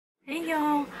Hey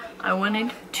y'all, I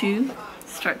wanted to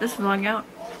start this vlog out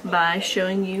by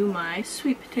showing you my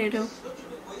sweet potato.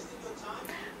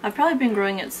 I've probably been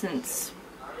growing it since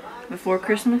before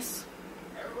Christmas.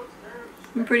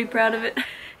 I'm pretty proud of it.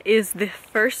 Is the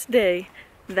first day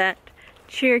that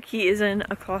Cherokee is in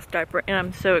a cloth diaper and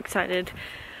I'm so excited.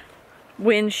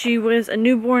 When she was a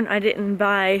newborn, I didn't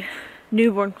buy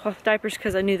newborn cloth diapers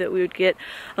because I knew that we would get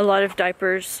a lot of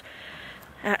diapers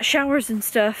at showers and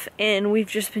stuff, and we've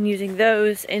just been using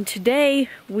those. And today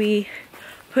we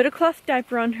put a cloth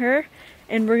diaper on her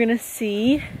and we're gonna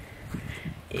see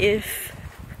if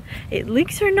it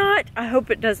leaks or not. I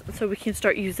hope it doesn't, so we can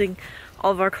start using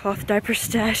all of our cloth diaper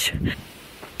stash.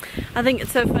 I think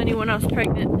it's so funny, when I was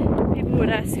pregnant, people would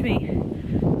ask me,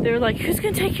 they were like, who's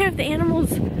gonna take care of the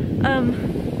animals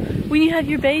when you have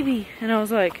your baby? And I was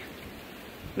like,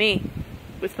 me,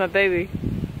 with my baby.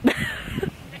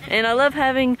 And I love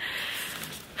having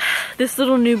this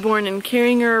little newborn and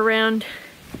carrying her around,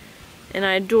 and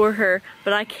I adore her,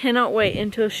 but I cannot wait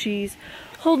until she's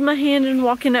holding my hand and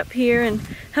walking up here and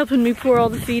helping me pour all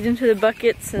the feed into the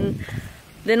buckets, and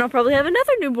then I'll probably have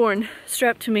another newborn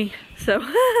strapped to me. So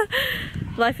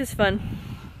life is fun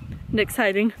and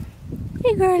exciting.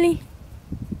 Hey girly.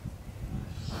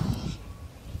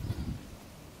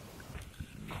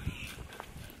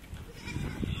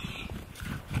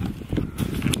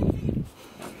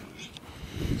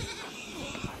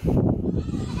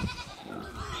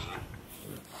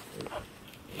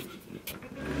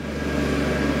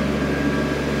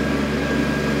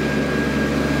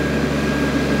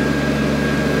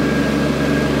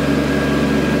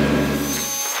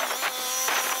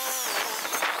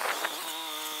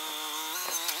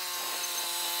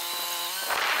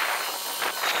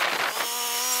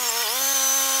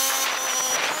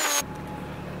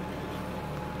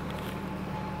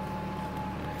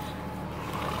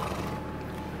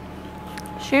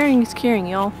 Sharing is caring,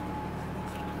 y'all.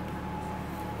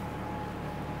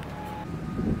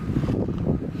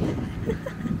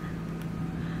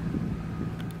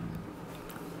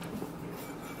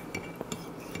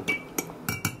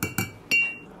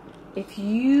 If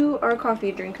you are a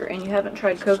coffee drinker and you haven't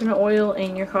tried coconut oil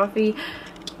in your coffee,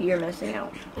 you're missing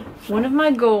out. One of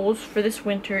my goals for this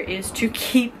winter is to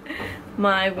keep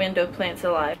my window plants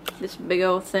alive. This big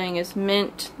old thing is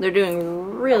mint. They're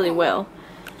doing really well.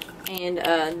 And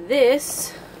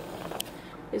this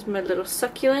is my little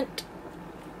succulent.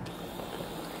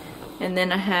 And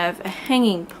then I have a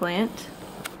hanging plant.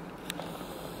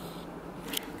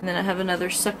 And then I have another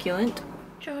succulent.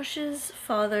 Josh's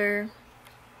father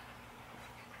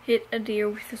hit a deer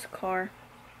with his car.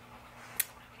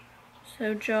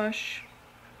 So Josh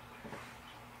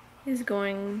is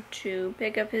going to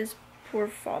pick up his poor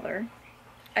father.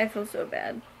 I feel so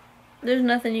bad. There's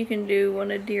nothing you can do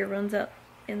when a deer runs out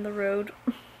in the road.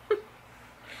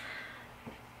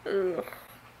 Ugh,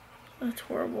 that's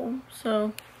horrible.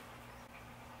 So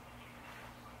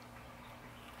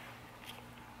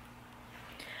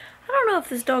I don't know if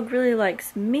this dog really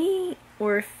likes me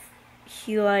or if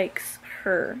he likes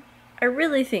her. I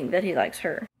really think that he likes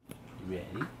her. Ready?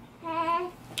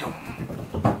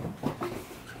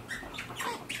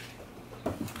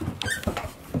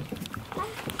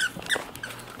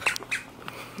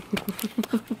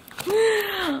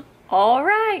 All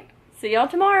right, see y'all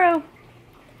tomorrow.